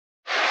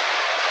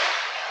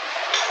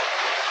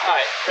All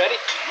right, ready?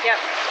 Yep.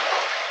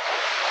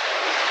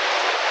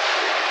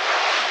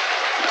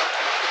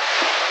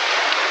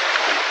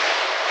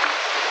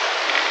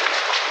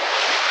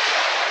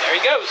 There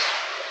he goes.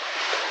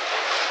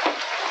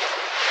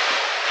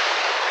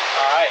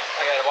 All right,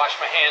 I gotta wash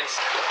my hands.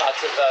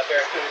 Lots of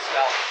barracuda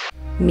smell.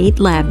 Meet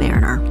Lab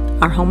Mariner,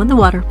 our home in the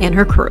water, and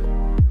her crew.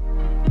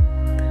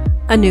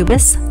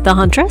 Anubis, the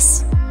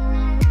huntress.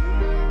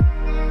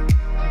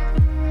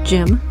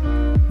 Jim,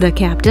 the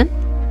captain.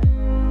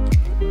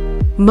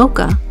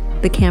 Mocha,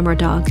 the camera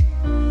dog.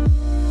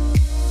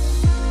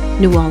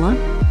 Nuala,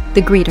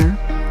 the greeter.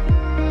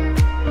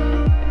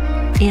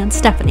 And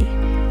Stephanie,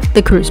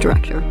 the cruise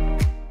director.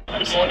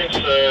 Good morning,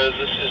 sir.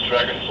 This is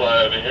Dragonfly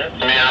over here.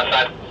 Me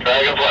outside.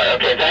 Dragonfly.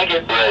 Okay, thank you.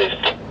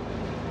 Raised.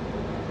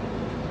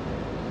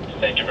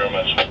 Thank you very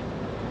much.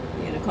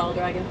 You gonna call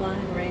Dragonfly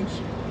and arrange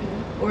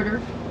order?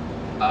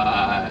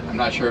 I'm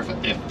not sure if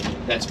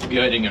that's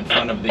getting in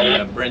front of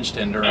the bridge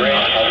tender or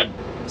not.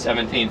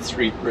 17th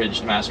Street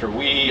Bridge Master.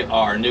 We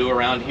are new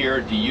around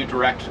here. Do you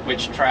direct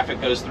which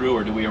traffic goes through,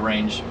 or do we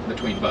arrange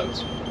between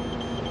boats?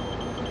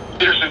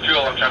 Peterson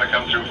Fuel, I'm trying to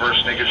come through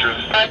first, make sure.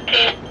 Yep,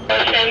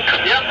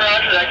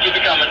 roger that. Keep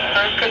it coming.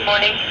 good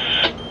morning.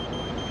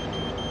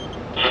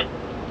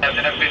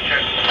 Captain, have a good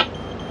trip.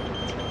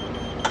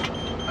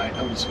 Alright,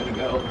 I'm just gonna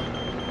go.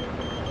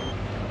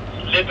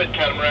 Lipid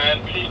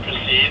catamaran, please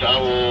proceed. I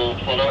will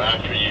follow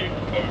after you.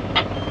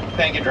 Over.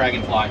 Thank you,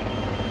 Dragonfly.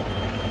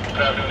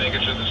 Good afternoon, make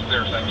sure this is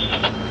clear, thanks.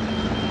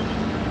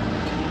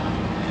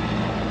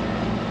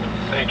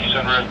 Thank you,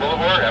 Sunrise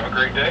Boulevard. Have a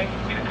great day.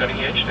 Be the cutting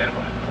edge, stand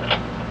by.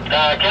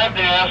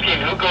 Captain asking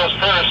who goes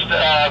first.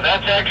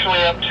 That's actually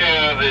up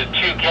to the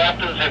two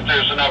captains. If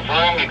there's enough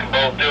room, you can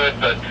both do it,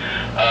 but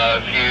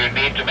if you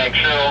need to make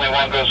sure only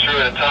one goes through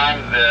at a time,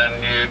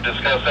 then you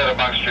discuss that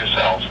amongst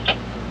yourselves.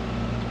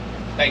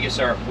 Thank you,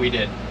 sir. We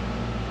did.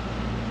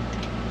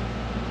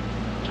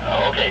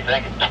 Okay,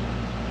 thank you.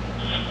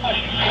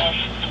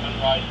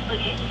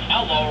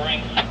 Now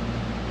lowering.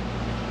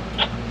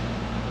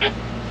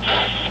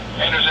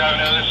 Anders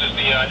Avenue, this is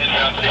the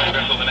inbound station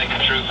vessel, the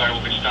Naked Truth. I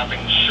will be stopping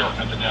short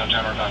at the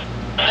downtown Orlando.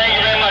 Thank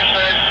you very much,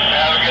 sir.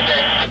 Have a good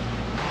day.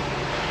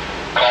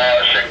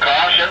 Caution,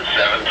 caution.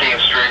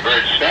 17th Street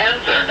Bridge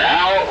stands are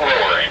now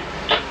lowering.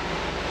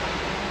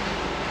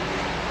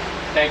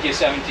 Thank you,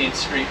 17th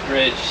Street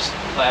Bridge.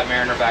 Lab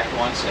Mariner back to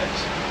 16.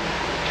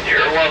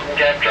 You're welcome,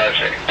 Captain. Drive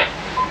safe.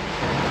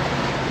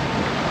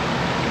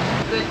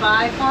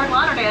 Goodbye, Fort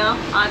Lauderdale.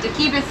 On to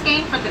Key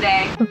Biscayne for the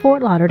day. From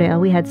Fort Lauderdale,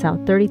 we head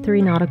south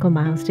 33 nautical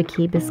miles to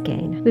Key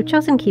Biscayne. We've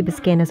chosen Key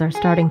Biscayne as our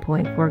starting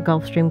point for a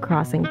Gulf Stream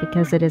crossing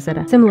because it is at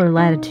a similar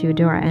latitude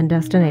to our end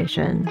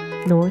destination,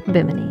 North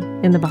Bimini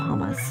in the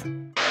Bahamas.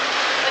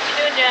 What you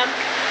doing, Jim?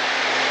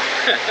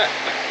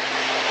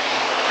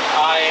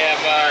 I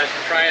am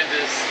trying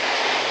to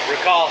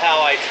recall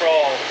how I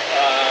troll.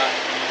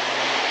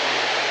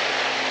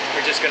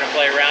 We're just going to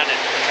play around and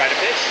try to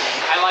fish.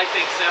 I like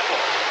things simple.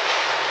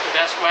 The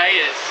best way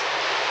is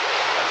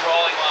a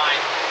trolling line.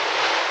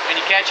 When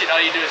you catch it, all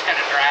you do is kind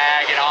of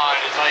drag it on.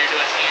 It's all you're doing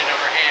is hand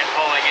over hand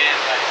pulling in,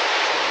 but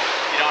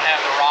you don't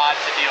have the rod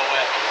to deal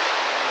with.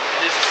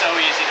 And this is so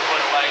easy to put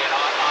away and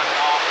on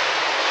and off.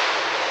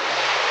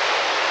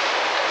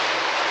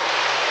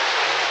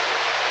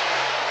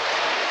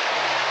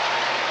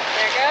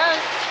 There it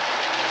goes.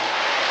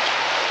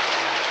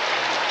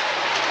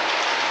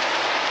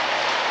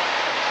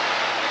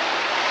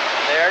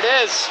 There it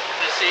is.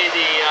 To see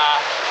the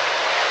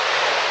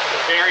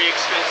very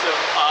expensive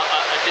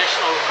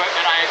additional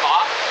equipment I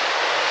bought.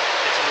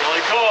 It's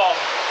really cool.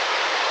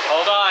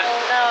 Hold on.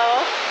 Oh no.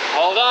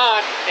 Hold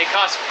on. It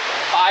cost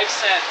 5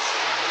 cents.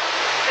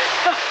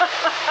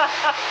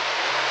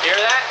 Hear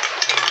that?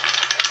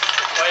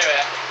 Wait a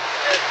minute.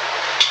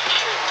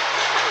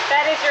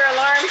 That is your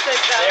alarm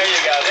system. There you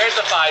go. There's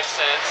the 5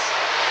 cents.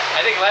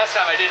 I think last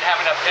time I didn't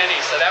have enough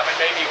pennies, so that one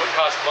maybe would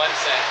cost 1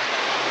 cent.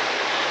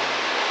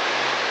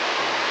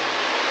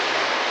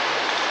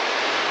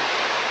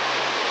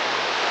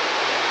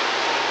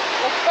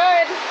 Looks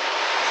good.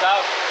 So,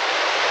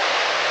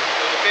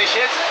 when the fish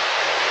hits it,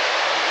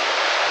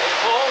 it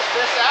pulls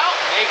this out,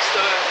 makes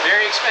the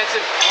very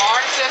expensive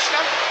alarm system.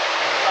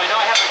 So I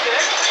know I have a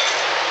fish.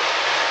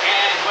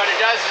 And what it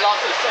does is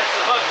also sets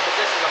the hook, because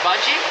this is a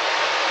bungee.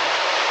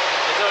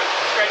 And so it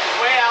stretches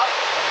way out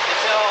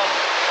until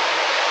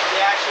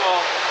the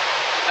actual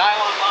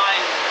nylon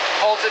line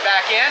holds it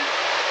back in.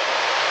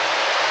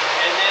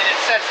 And then it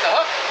sets the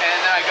hook, and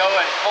then I go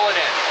and pull it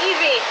in.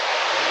 Easy.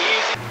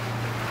 Easy.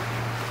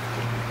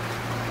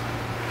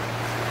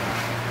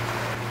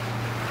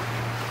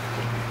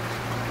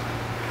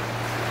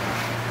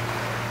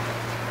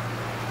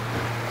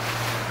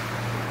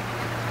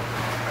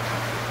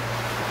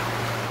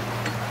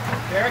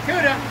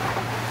 Barracuda.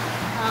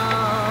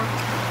 Oh.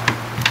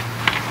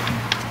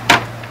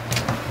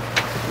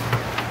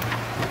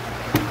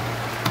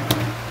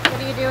 What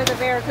do you do with the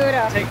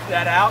barracuda? Take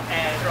that out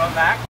and throw it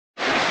back.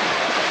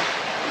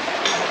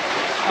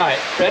 All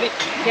right, ready?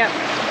 Yep.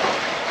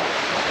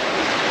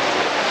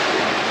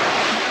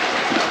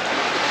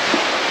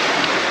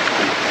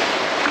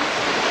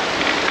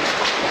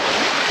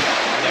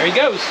 There he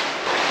goes.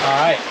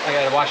 All right, I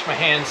gotta wash my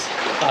hands.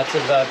 Lots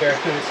of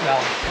barracuda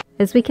smell.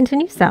 As we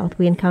continue south,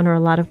 we encounter a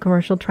lot of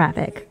commercial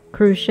traffic.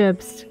 Cruise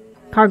ships,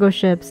 cargo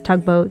ships,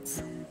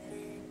 tugboats.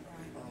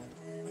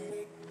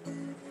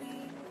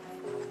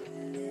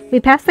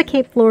 We pass the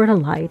Cape Florida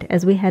light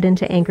as we head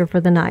into anchor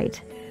for the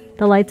night.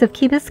 The lights of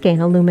Key Biscayne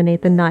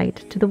illuminate the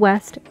night to the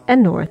west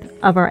and north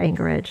of our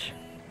anchorage.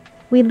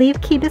 We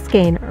leave Key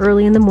Biscayne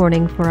early in the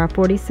morning for our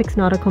 46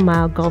 nautical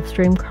mile Gulf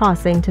Stream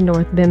crossing to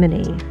North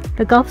Bimini.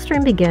 The Gulf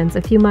Stream begins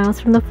a few miles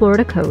from the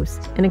Florida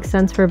coast and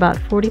extends for about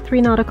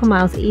 43 nautical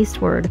miles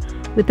eastward,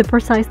 with the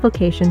precise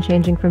location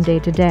changing from day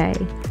to day.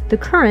 The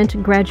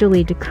current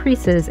gradually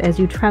decreases as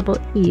you travel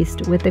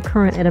east, with the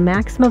current at a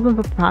maximum of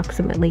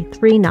approximately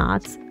 3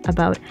 knots,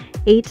 about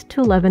 8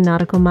 to 11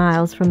 nautical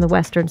miles from the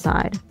western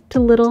side, to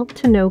little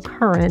to no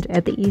current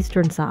at the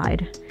eastern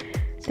side.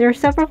 There are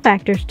several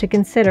factors to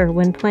consider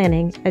when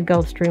planning a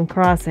Gulf Stream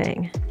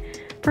crossing.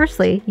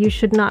 Firstly, you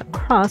should not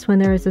cross when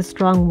there is a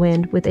strong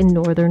wind with a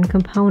northern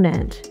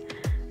component.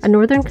 A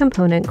northern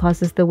component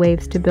causes the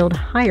waves to build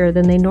higher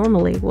than they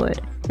normally would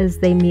as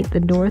they meet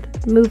the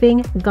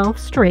north-moving Gulf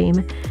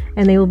Stream,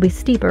 and they will be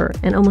steeper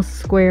and almost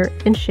square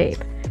in shape.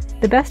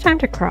 The best time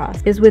to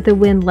cross is with a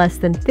wind less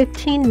than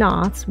 15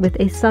 knots with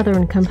a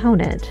southern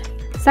component.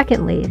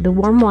 Secondly, the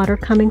warm water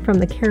coming from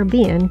the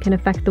Caribbean can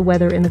affect the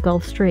weather in the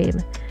Gulf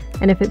Stream,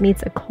 and if it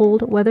meets a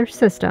cold weather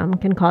system,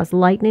 can cause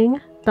lightning,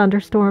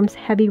 thunderstorms,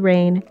 heavy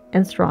rain,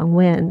 and strong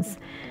winds.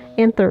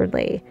 And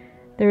thirdly,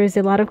 there is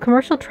a lot of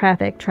commercial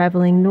traffic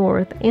traveling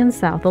north and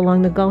south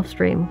along the Gulf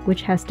Stream,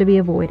 which has to be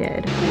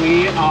avoided.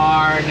 We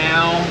are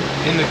now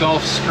in the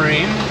Gulf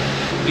Stream.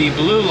 The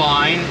blue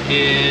line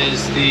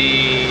is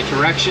the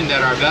direction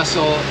that our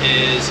vessel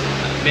is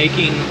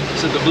making.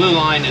 So the blue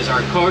line is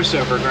our course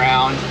over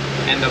ground,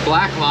 and the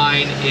black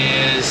line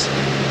is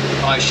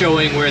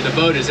showing where the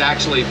boat is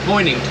actually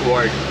pointing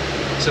toward.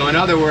 So in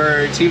other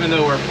words, even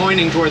though we're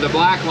pointing toward the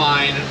black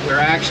line, we're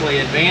actually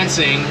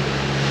advancing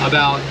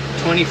about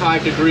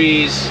 25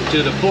 degrees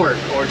to the port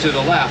or to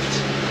the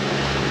left.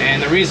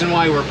 And the reason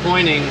why we're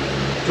pointing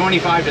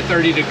 25 to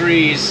 30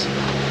 degrees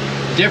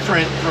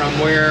different from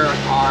where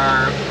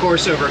our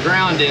course over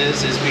ground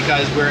is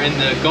because we're in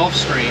the Gulf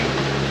Stream.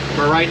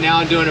 We're right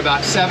now doing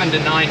about 7 to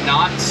 9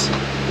 knots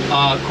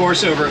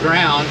course over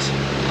ground,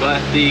 but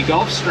the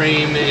Gulf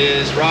Stream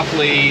is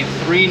roughly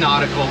 3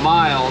 nautical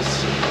miles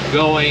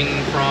going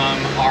from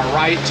our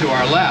right to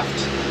our left.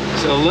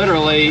 So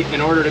literally,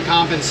 in order to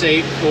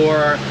compensate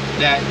for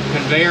that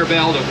conveyor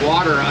belt of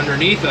water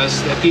underneath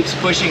us that keeps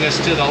pushing us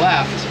to the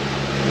left,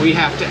 we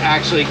have to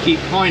actually keep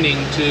pointing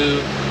to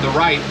the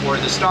right or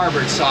the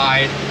starboard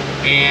side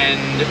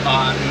and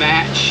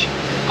match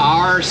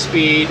our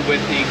speed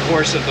with the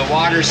course of the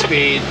water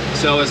speed.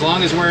 So as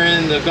long as we're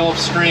in the Gulf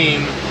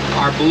Stream,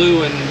 our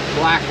blue and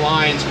black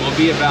lines will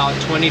be about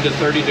 20 to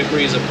 30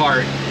 degrees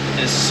apart.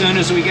 As soon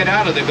as we get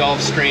out of the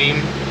Gulf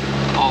Stream,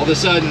 all of a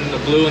sudden the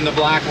blue and the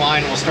black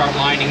line will start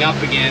lining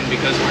up again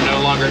because we're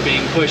no longer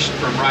being pushed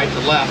from right to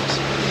left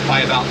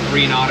by about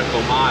 3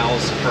 nautical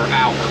miles per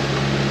hour.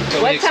 So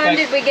What time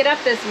did we get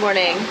up this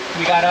morning?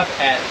 We got up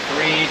at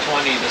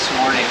 3:20 this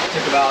morning. It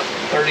took about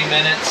 30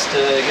 minutes to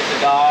get the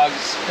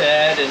dogs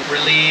fed and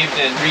relieved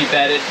and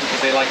re-bedded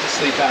because they like to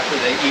sleep after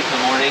they eat in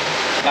the morning.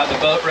 Got the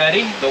boat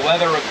ready. The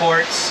weather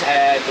reports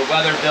had the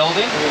weather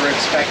building. We were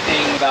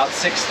expecting about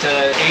 6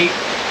 to 8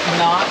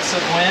 knots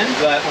of wind,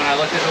 but when I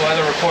looked at the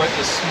weather report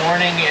this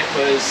morning, it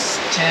was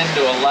 10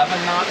 to 11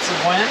 knots of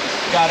wind.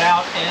 Got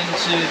out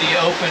into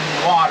the open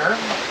water.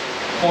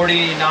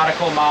 40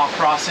 nautical mile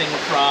crossing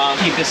from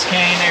Key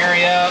Biscayne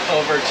area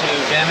over to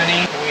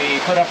Bimini. We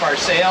put up our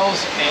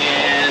sails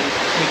and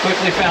we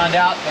quickly found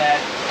out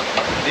that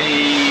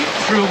the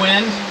true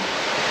wind,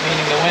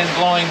 meaning the wind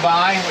blowing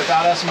by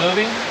without us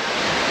moving,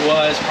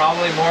 was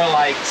probably more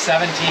like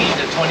 17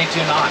 to 22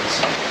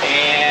 knots.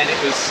 And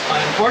it was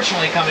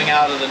unfortunately coming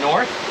out of the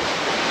north.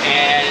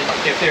 And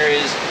if there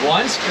is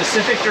one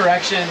specific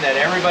direction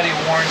that everybody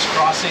warns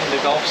crossing the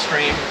Gulf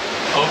Stream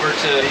over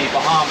to the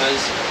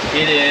Bahamas,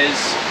 it is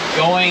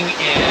going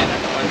in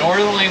a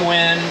northerly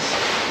wind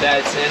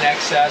that's in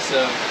excess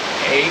of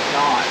 8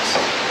 knots.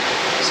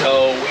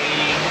 So we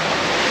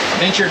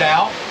ventured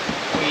out.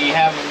 We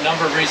have a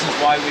number of reasons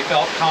why we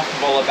felt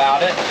comfortable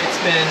about it.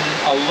 It's been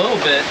a little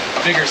bit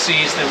bigger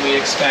seas than we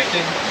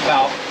expected,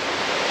 about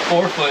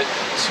 4-foot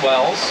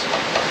swells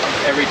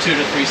every 2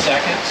 to 3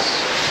 seconds,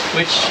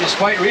 which is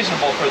quite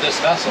reasonable for this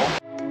vessel.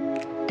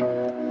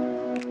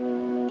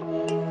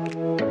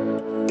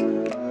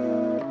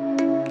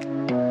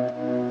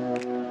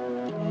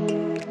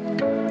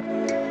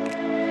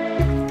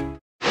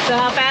 So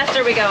how fast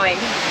are we going?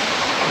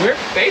 We're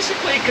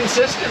basically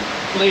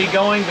consistently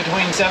going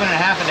between 7.5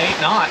 and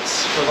 8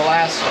 knots for the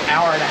last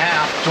hour and a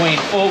half between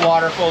full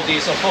water, full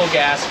diesel, full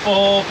gas,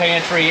 full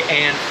pantry,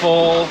 and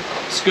full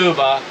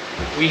scuba.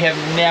 We have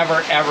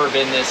never ever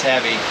been this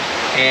heavy.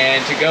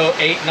 And to go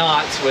 8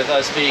 knots with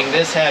us being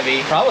this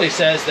heavy probably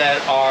says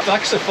that our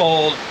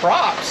flexifold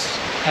props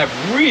have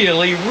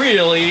really,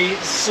 really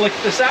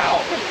slicked this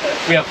out.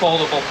 We have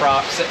foldable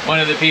props. One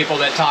of the people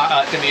that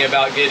talked to me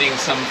about getting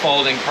some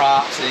folding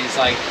props, he's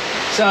like,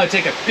 so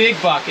take a big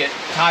bucket,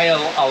 tie a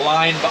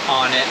line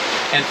on it,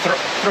 and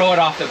throw it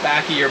off the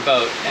back of your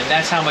boat. And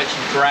that's how much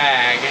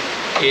drag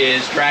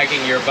is dragging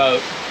your boat,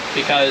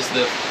 because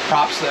the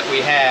props that we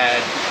had,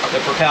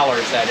 the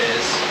propellers that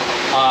is,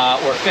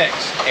 were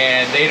fixed.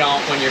 And they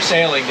don't, when you're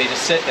sailing, they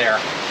just sit there.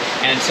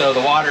 And so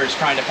the water is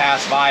trying to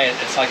pass by it.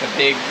 It's like a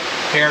big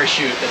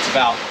parachute that's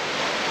about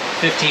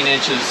 15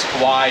 inches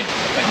wide.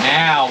 But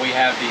now we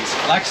have these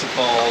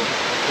FlexiFold,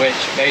 which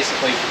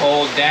basically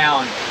fold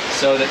down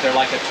so that they're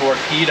like a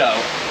torpedo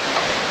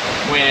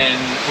when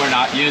we're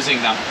not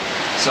using them.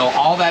 So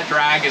all that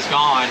drag is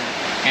gone,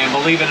 and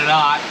believe it or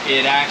not,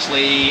 it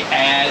actually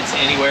adds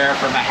anywhere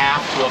from a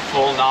half to a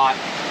full knot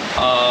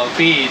of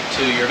speed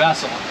to your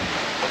vessel.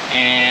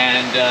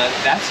 And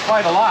that's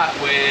quite a lot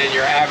when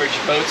your average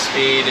boat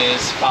speed is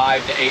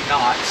 5 to 8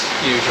 knots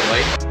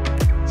usually.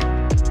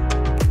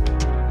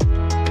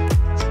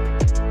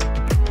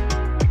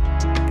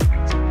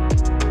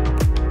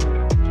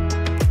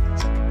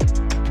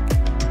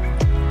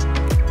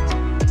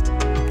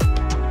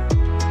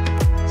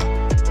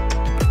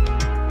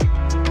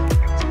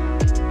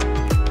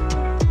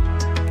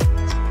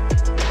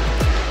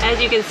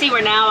 As you can see,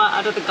 we're now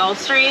out of the Gulf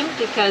Stream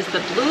because the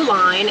blue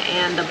line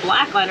and the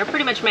black line are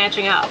pretty much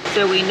matching up.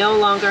 So we no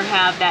longer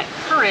have that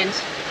current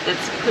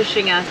that's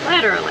pushing us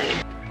laterally.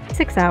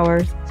 6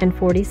 hours and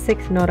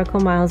 46 nautical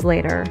miles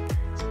later,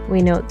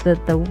 we note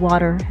that the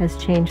water has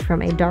changed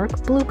from a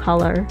dark blue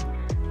color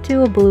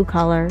to a blue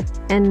color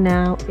and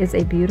now is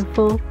a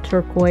beautiful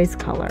turquoise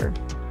color.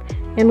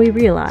 And we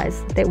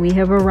realize that we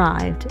have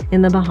arrived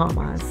in the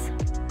Bahamas.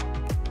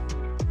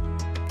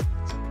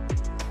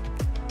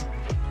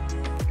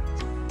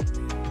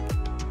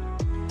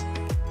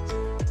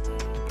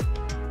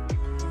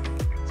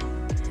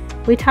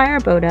 We tie our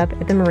boat up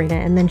at the marina,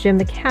 and then Jim,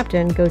 the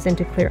captain, goes in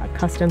to clear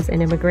customs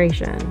and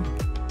immigration.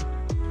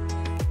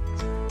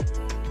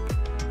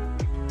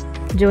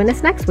 Join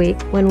us next week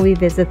when we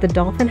visit the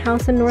Dolphin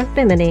House in North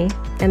Bimini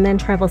and then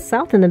travel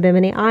south in the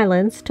Bimini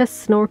Islands to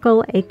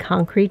snorkel a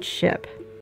concrete ship.